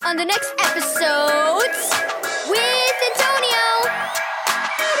on the next episodes with Antonio.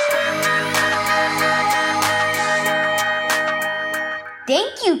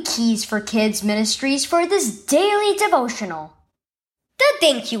 Thank you, Keys for Kids Ministries, for this daily devotional. The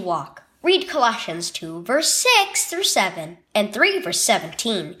Thank You Walk. Read Colossians 2, verse 6 through 7, and 3, verse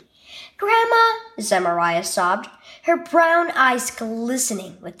 17. Grandma, Zemariah sobbed, her brown eyes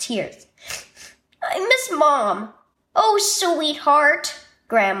glistening with tears. I miss Mom. Oh, sweetheart,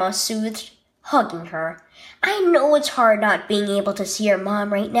 Grandma soothed, hugging her. I know it's hard not being able to see your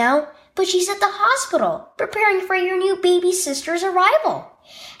mom right now, but she's at the hospital, preparing for your new baby sister's arrival.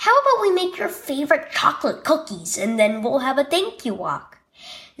 How about we make your favorite chocolate cookies, and then we'll have a thank you walk?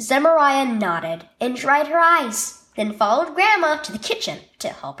 Zemariah nodded and dried her eyes, then followed Grandma to the kitchen to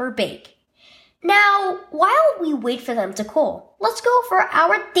help her bake. Now, while we wait for them to cool, let's go for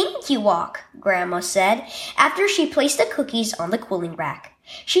our thank you walk, Grandma said after she placed the cookies on the cooling rack.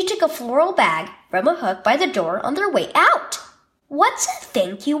 She took a floral bag from a hook by the door on their way out. What's a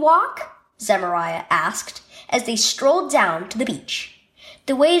thank you walk? Zemariah asked as they strolled down to the beach.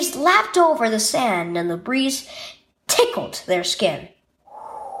 The waves lapped over the sand and the breeze tickled their skin.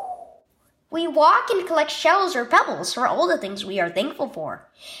 We walk and collect shells or pebbles for all the things we are thankful for.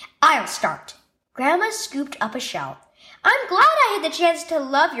 I'll start. Grandma scooped up a shell. I'm glad I had the chance to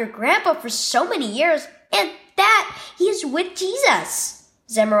love your grandpa for so many years, and that he is with Jesus.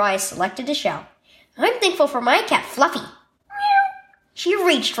 Zemariah selected a shell. I'm thankful for my cat, Fluffy. Meow. She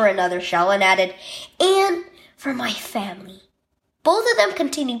reached for another shell and added, and for my family. Both of them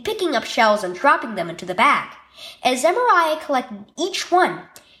continued picking up shells and dropping them into the bag. As Zemariah collected each one,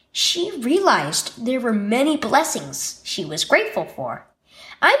 she realized there were many blessings she was grateful for.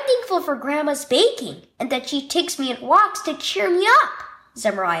 I'm thankful for Grandma's baking and that she takes me on walks to cheer me up,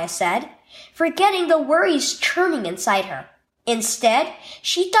 Zemariah said, forgetting the worries churning inside her. Instead,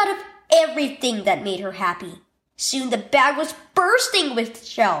 she thought of everything that made her happy. Soon the bag was bursting with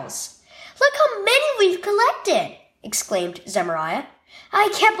shells. Look how many we've collected, exclaimed Zemariah. I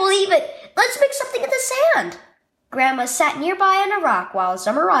can't believe it. Let's make something in the sand. Grandma sat nearby on a rock while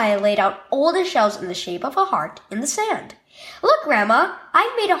Zemariah laid out all the shells in the shape of a heart in the sand. Look, Grandma,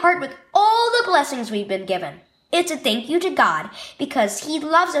 I've made a heart with all the blessings we've been given. It's a thank you to God because He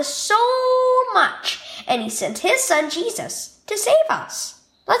loves us so much and He sent His Son Jesus to save us.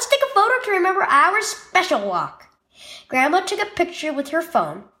 Let's take a photo to remember our special walk. Grandma took a picture with her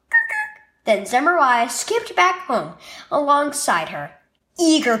phone. Then Zemariah skipped back home alongside her,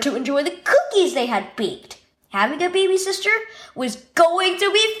 eager to enjoy the cookies they had baked. Having a baby sister was going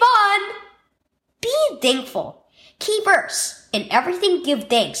to be fun. Be thankful. Key verse, in everything give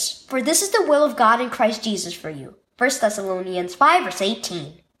thanks, for this is the will of God in Christ Jesus for you. 1 Thessalonians 5, verse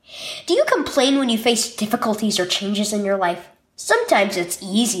 18. Do you complain when you face difficulties or changes in your life? Sometimes it's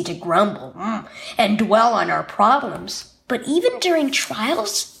easy to grumble and dwell on our problems. But even during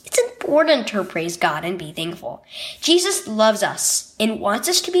trials, it's important to praise God and be thankful. Jesus loves us and wants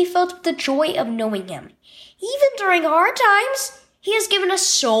us to be filled with the joy of knowing Him. Even during hard times, He has given us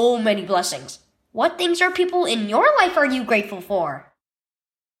so many blessings. What things or people in your life are you grateful for?